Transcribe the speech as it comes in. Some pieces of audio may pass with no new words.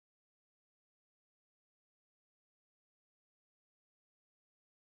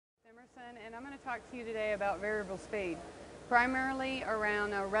Anderson, and I'm going to talk to you today about variable speed, primarily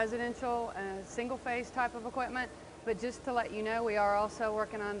around residential single-phase type of equipment, but just to let you know, we are also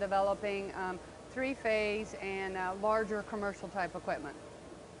working on developing three-phase and larger commercial type equipment.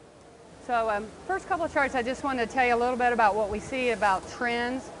 So first couple of charts, I just wanted to tell you a little bit about what we see about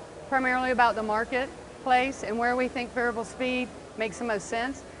trends, primarily about the marketplace and where we think variable speed makes the most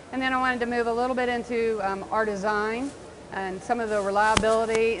sense. And then I wanted to move a little bit into our design and some of the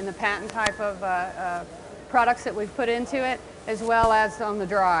reliability and the patent type of products that we've put into it, as well as on the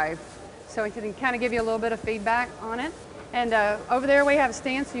drive. So we can kind of give you a little bit of feedback on it. And over there we have a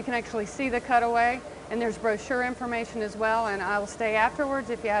stand so you can actually see the cutaway, and there's brochure information as well, and I will stay afterwards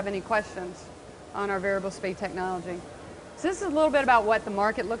if you have any questions on our variable speed technology. So this is a little bit about what the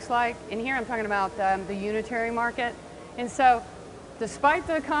market looks like. In here I'm talking about the unitary market. And so despite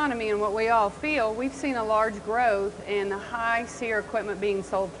the economy and what we all feel, we've seen a large growth in the high SEER equipment being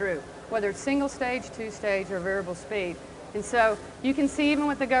sold through, whether it's single stage, two stage, or variable speed. And so you can see even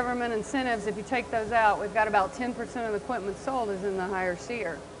with the government incentives, if you take those out, we've got about 10% of the equipment sold is in the higher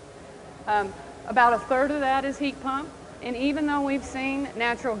SEER. About a third of that is heat pump. And even though we've seen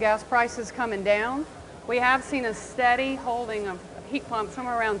natural gas prices coming down, we have seen a steady holding of heat pump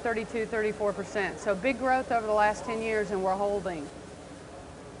somewhere around 32–34%. So big growth over the last 10 years, and we're holding.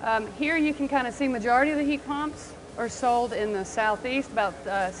 Here you can kind of see majority of the heat pumps are sold in the southeast, about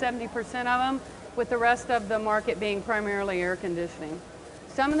 70% of them, with the rest of the market being primarily air conditioning.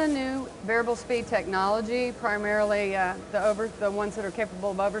 Some of the new variable speed technology, primarily the ones that are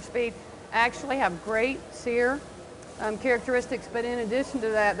capable of overspeed, actually have great SEER characteristics, but in addition to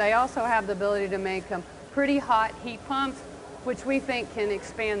that, they also have the ability to make pretty hot heat pumps, which we think can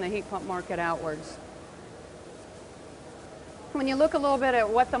expand the heat pump market outwards. When you look a little bit at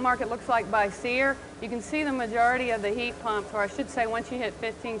what the market looks like by SEER, you can see the majority of the heat pumps, or I should say once you hit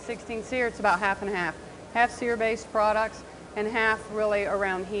 15, 16 SEER, it's about half and half. Half SEER-based products and half really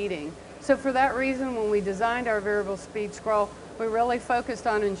around heating. So for that reason, when we designed our variable speed scroll, we really focused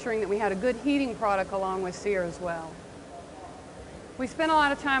on ensuring that we had a good heating product along with SEER as well. We spent a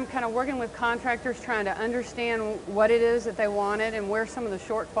lot of time kind of working with contractors trying to understand what it is that they wanted and where some of the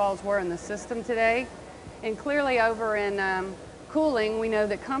shortfalls were in the system today. And clearly over in cooling, we know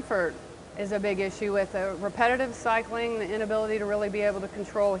that comfort is a big issue with repetitive cycling, the inability to really be able to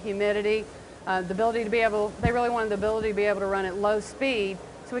control humidity, they really wanted the ability to be able to run at low speed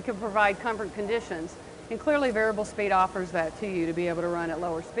so we could provide comfort conditions. And clearly variable speed offers that to you to be able to run at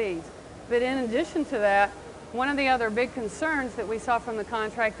lower speeds. But in addition to that, one of the other big concerns that we saw from the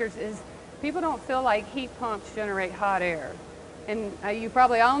contractors is people don't feel like heat pumps generate hot air. And you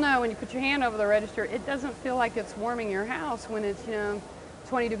probably all know when you put your hand over the register, it doesn't feel like it's warming your house when it's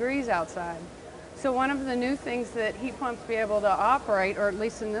 20 degrees outside. So one of the new things that heat pumps be able to operate, or at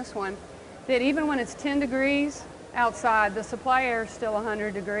least in this one, that even when it's 10 degrees outside, the supply air is still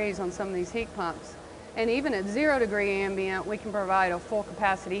 100 degrees on some of these heat pumps. And even at 0 degree ambient, we can provide a full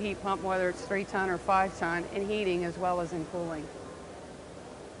capacity heat pump, whether it's 3-ton or 5-ton, in heating as well as in cooling.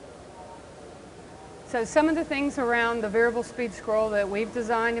 So some of the things around the variable speed scroll that we've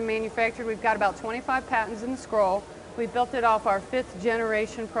designed and manufactured, we've got about 25 patents in the scroll. We built it off our 5th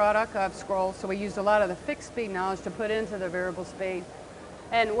generation product of scroll, so we used a lot of the fixed speed knowledge to put into the variable speed.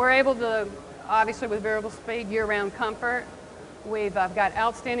 And we're able to, obviously with variable speed, year-round comfort. We've got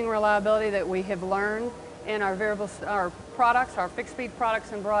outstanding reliability that we have learned in our products, our fixed speed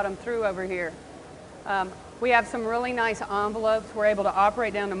products, and brought them through over here. We have some really nice envelopes. We're able to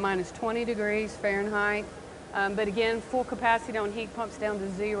operate down to minus 20 degrees Fahrenheit. But again, full capacity on heat pumps down to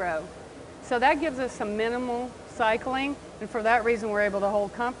 0. So that gives us some minimal cycling, and for that reason we're able to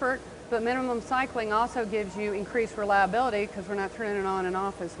hold comfort. But minimum cycling also gives you increased reliability because we're not turning it on and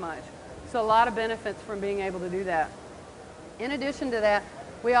off as much. So a lot of benefits from being able to do that. In addition to that,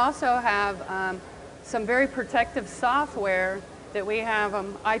 we also have some very protective software that we have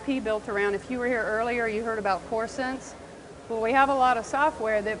IP built around. If you were here earlier, you heard about CoreSense. Well, we have a lot of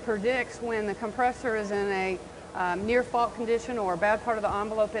software that predicts when the compressor is in a near fault condition or a bad part of the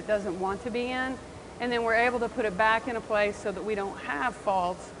envelope it doesn't want to be in. And then we're able to put it back in a place so that we don't have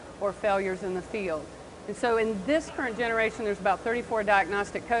faults or failures in the field. And so in this current generation, there's about 34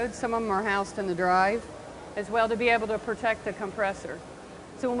 diagnostic codes. Some of them are housed in the drive as well to be able to protect the compressor.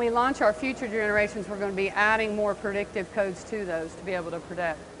 So when we launch our future generations, we're going to be adding more predictive codes to those to be able to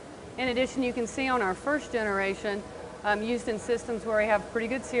protect. In addition, you can see on our first generation, used in systems where we have pretty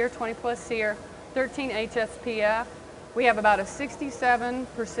good SEER, 20 plus SEER, 13 HSPF. We have about a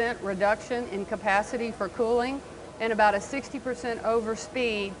 67% reduction in capacity for cooling and about a 60%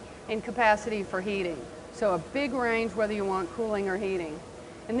 overspeed in capacity for heating. So a big range whether you want cooling or heating.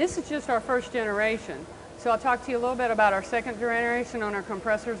 And this is just our first generation. So I'll talk to you a little bit about our second generation on our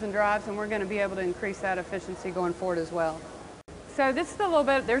compressors and drives, and we're going to be able to increase that efficiency going forward as well. So this is a little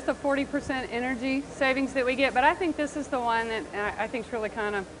bit, there's the 40% energy savings that we get, but I think this is the one that I think is really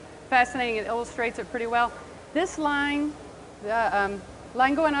kind of fascinating. It illustrates it pretty well. This line, the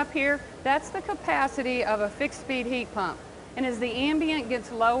line going up here, that's the capacity of a fixed speed heat pump. And as the ambient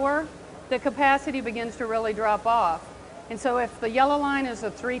gets lower, the capacity begins to really drop off. And so if the yellow line is a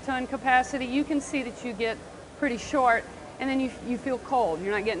 3-ton capacity, you can see that you get pretty short, and then you feel cold.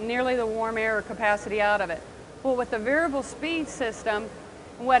 You're not getting nearly the warm air or capacity out of it. Well, with the variable speed system,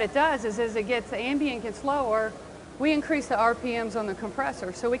 what it does is as the ambient gets lower, we increase the RPMs on the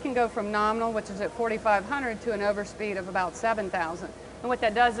compressor. So we can go from nominal, which is at 4,500, to an overspeed of about 7,000. And what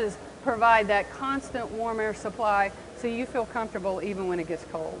that does is provide that constant warm air supply so you feel comfortable even when it gets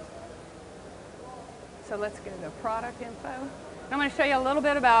cold. So let's go to product info. I'm going to show you a little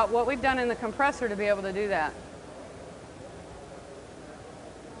bit about what we've done in the compressor to be able to do that.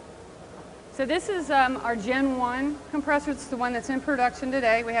 So this is our Gen 1 compressor. It's the one that's in production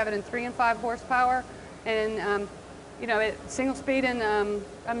today. We have it in 3 and 5 horsepower, and you know, single speed and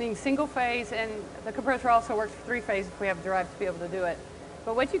single phase, and the compressor also works for 3 phase if we have drives to be able to do it.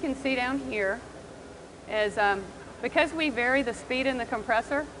 But what you can see down here is because we vary the speed in the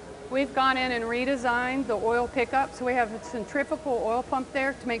compressor, we've gone in and redesigned the oil pickup. So we have a centrifugal oil pump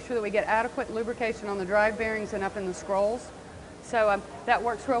there to make sure that we get adequate lubrication on the drive bearings and up in the scrolls. So that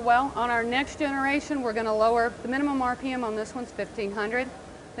works real well. On our next generation, we're going to lower the minimum RPM on this one's 1,500.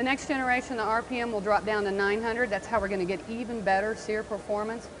 The next generation, the RPM will drop down to 900. That's how we're going to get even better sear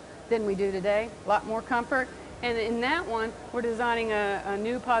performance than we do today. A lot more comfort. And in that one, we're designing a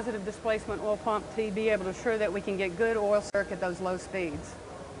new positive displacement oil pump to be able to ensure that we can get good oil circ at those low speeds.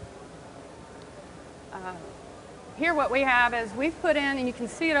 Here what we have is we've put in, and you can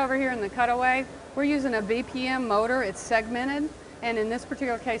see it over here in the cutaway, we're using a BPM motor. It's segmented, and in this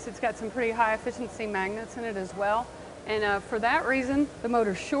particular case it's got some pretty high efficiency magnets in it as well. And for that reason, the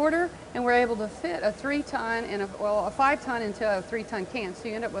motor's shorter, and we're able to fit a 3-ton and a 5-ton into a 3-ton can. So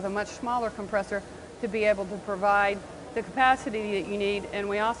you end up with a much smaller compressor to be able to provide the capacity that you need, and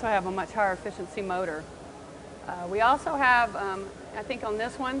we also have a much higher efficiency motor. We also have, I think on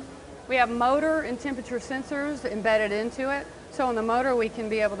this one, we have motor and temperature sensors embedded into it. So on the motor, we can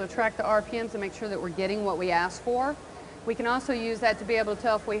be able to track the RPMs and make sure that we're getting what we ask for. We can also use that to be able to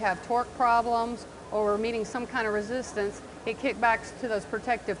tell if we have torque problems or we're meeting some kind of resistance. It kickbacks to those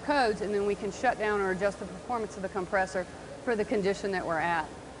protective codes, and then we can shut down or adjust the performance of the compressor for the condition that we're at.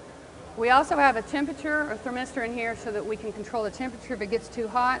 We also have a temperature or thermistor in here so that we can control the temperature. If it gets too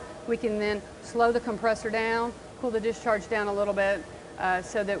hot, we can then slow the compressor down, cool the discharge down a little bit,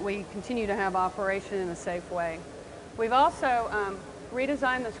 so that we continue to have operation in a safe way. We've also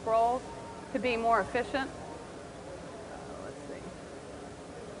redesigned the scrolls to be more efficient. Let's see.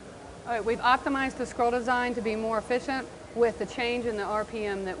 All right, we've optimized the scroll design to be more efficient with the change in the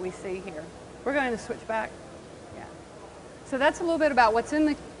RPM that we see here. We're going to switch back. Yeah. So that's a little bit about what's in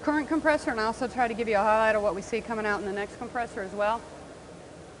the current compressor, and I'll also try to give you a highlight of what we see coming out in the next compressor as well.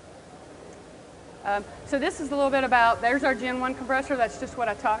 So this is a little bit about, there's our Gen 1 compressor. That's just what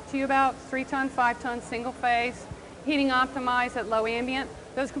I talked to you about. 3-ton, 5-ton, single phase, heating optimized at low ambient.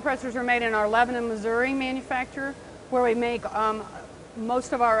 Those compressors are made in our Lebanon, Missouri manufacturer, where we make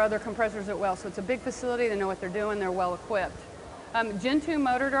most of our other compressors as well. So it's a big facility. They know what they're doing. They're well equipped. Gen 2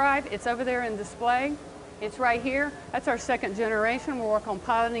 motor drive, it's over there in display. It's right here. That's our second generation. We're working on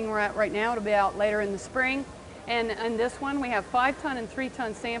piloting right now. It'll be out later in the spring. And in this one, we have 5-ton and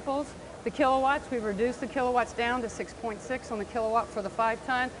 3-ton samples. The kilowatts, we've reduced the kilowatts down to 6.6 on the kilowatt for the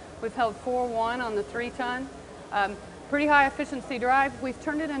 5-ton. We've held 4.1 on the 3-ton. Pretty high efficiency drive. We've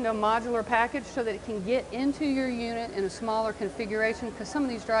turned it into a modular package so that it can get into your unit in a smaller configuration, because some of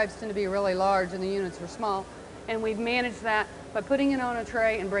these drives tend to be really large and the units are small. And we've managed that by putting it on a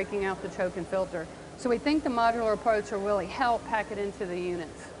tray and breaking out the choke and filter. So we think the modular approach will really help pack it into the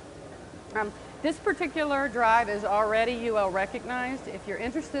units. This particular drive is already UL recognized. If you're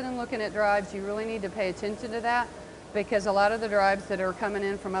interested in looking at drives, you really need to pay attention to that, because a lot of the drives that are coming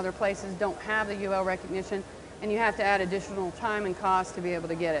in from other places don't have the UL recognition, and you have to add additional time and cost to be able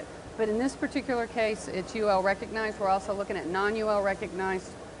to get it. But in this particular case, it's UL recognized. We're also looking at non-UL recognized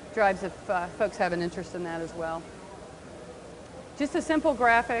drives if folks have an interest in that as well. Just a simple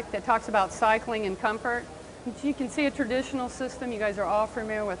graphic that talks about cycling and comfort. You can see a traditional system. You guys are all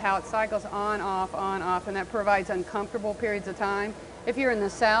familiar with how it cycles on, off, and that provides uncomfortable periods of time. If you're in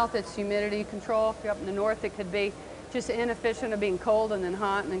the south, it's humidity control. If you're up in the north, it could be just inefficient of being cold and then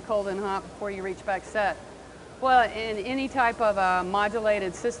hot and then cold and hot before you reach back set. Well, in any type of a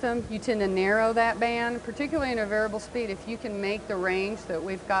modulated system, you tend to narrow that band, particularly in a variable speed. If you can make the range that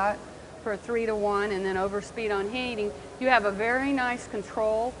we've got for 3 to 1 and then overspeed on heating, you have a very nice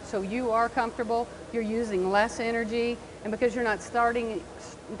control, so you are comfortable, you're using less energy, and because you're not stopping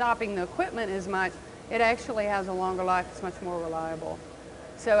the equipment as much, it actually has a longer life, it's much more reliable.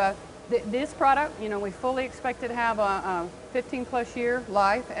 So this product, you know, we fully expect it to have a 15+ year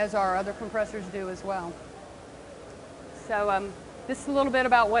life, as our other compressors do as well. So this is a little bit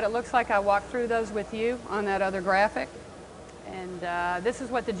about what it looks like. I walked through those with you on that other graphic. And this is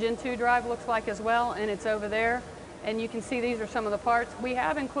what the Gen 2 drive looks like as well, and it's over there. And you can see these are some of the parts. We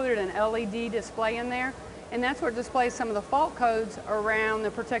have included an LED display in there, and that's what displays some of the fault codes around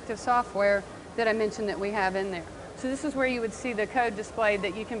the protective software that I mentioned that we have in there. So this is where you would see the code displayed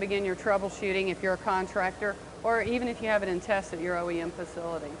that you can begin your troubleshooting if you're a contractor, or even if you have it in test at your OEM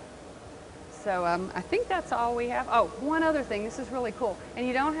facility. So I think that's all we have. Oh, one other thing, this is really cool. And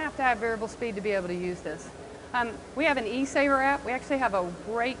you don't have to have variable speed to be able to use this. We have an eSaver app. We actually have a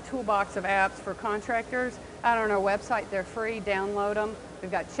great toolbox of apps for contractors out on our website. They're free, download them. We've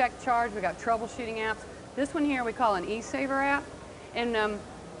got check charge, we've got troubleshooting apps. This one here we call an eSaver app. And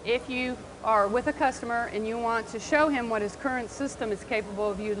if you are with a customer and you want to show him what his current system is capable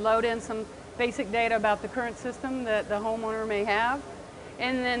of, you load in some basic data about the current system that the homeowner may have.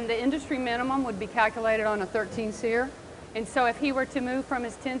 And then the industry minimum would be calculated on a 13 SEER. And so if he were to move from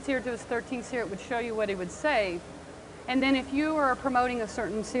his 10 SEER to his 13 SEER, it would show you what he would save. And then if you are promoting a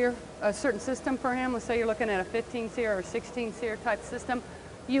certain SEER, a certain system for him, let's say you're looking at a 15 SEER or 16 SEER type system,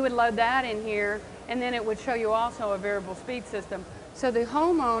 you would load that in here, and then it would show you also a variable speed system. So the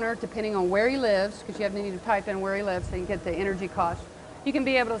homeowner, depending on where he lives, because you have to need to type in where he lives so you can get the energy cost, you can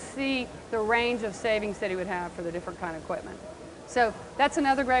be able to see the range of savings that he would have for the different kind of equipment. So that's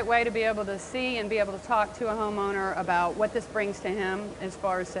another great way to be able to see and be able to talk to a homeowner about what this brings to him as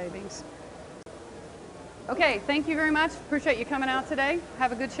far as savings. Okay, thank you very much. Appreciate you coming out today.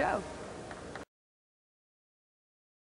 Have a good show.